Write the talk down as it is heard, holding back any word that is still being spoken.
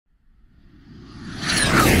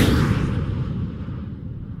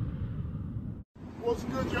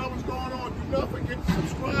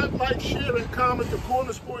like, share, and comment the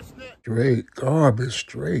Corner Sports Net. Straight garbage,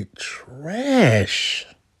 straight trash.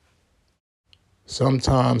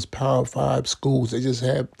 Sometimes Power 5 schools,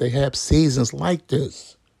 they have seasons like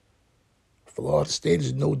this. Florida State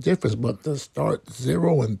is no difference, but to start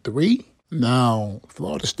 0-3. Now,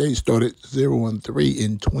 Florida State started 0-3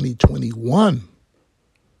 in 2021.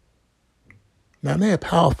 Now they're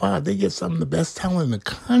Power 5. They get some of the best talent in the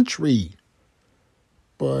country.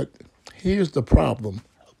 But here's the problem.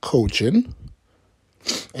 Coaching.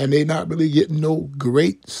 And they're not really getting no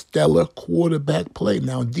great, stellar quarterback play.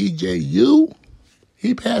 Now, DJU,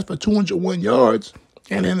 he passed for 201 yards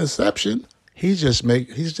and an interception. He's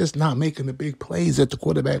just not making the big plays at the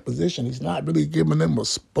quarterback position. He's not really giving them a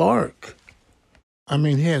spark. I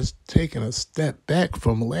mean, he has taken a step back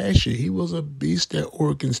from last year. He was a beast at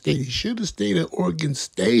Oregon State. He should have stayed at Oregon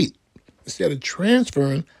State instead of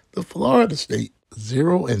transferring to Florida State.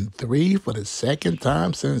 0-3 for the second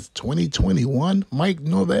time since 2021, Mike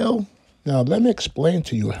Norvell. Now, let me explain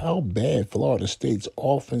to you how bad Florida State's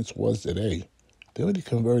offense was today. They only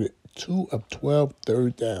converted 2 of 12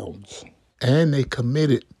 third downs, and they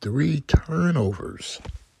committed 3 turnovers.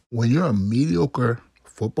 When you're a mediocre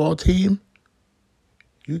football team,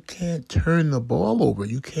 you can't turn the ball over.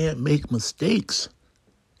 You can't make mistakes.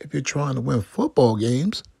 If you're trying to win football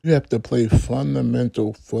games, you have to play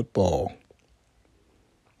fundamental football.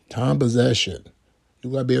 Time possession.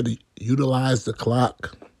 You got to be able to utilize the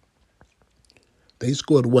clock. They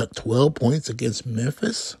scored, 12 points against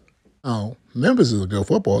Memphis? Oh, Memphis is a good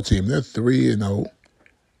football team. They're 3-0,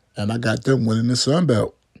 and I got them winning the Sun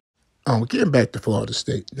Belt. Getting back to Florida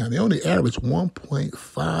State. Now, they only averaged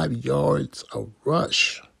 1.5 yards a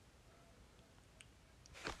rush.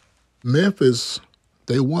 Memphis,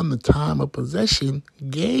 they won the time of possession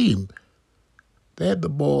game. They had the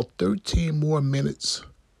ball 13 more minutes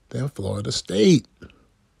than Florida State.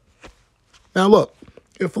 Now, look,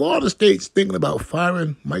 if Florida State's thinking about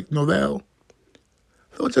firing Mike Norvell,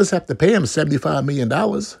 they'll just have to pay him $75 million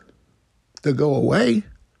to go away.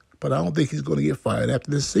 But I don't think he's going to get fired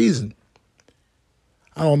after this season.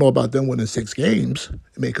 I don't know about them winning 6 games and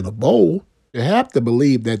making a bowl. You have to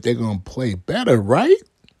believe that they're going to play better, right?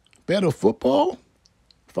 Better football.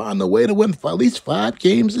 Find a way to win at least 5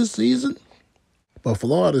 games this season. But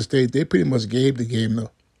Florida State, they pretty much gave the game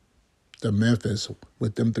to Memphis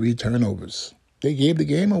with them 3 turnovers. They gave the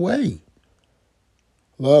game away.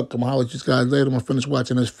 Look, I'm going to holler at you guys later. I'm going to finish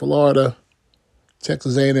watching this Florida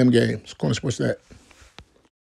Texas A&M game. It's Corner Sports Net.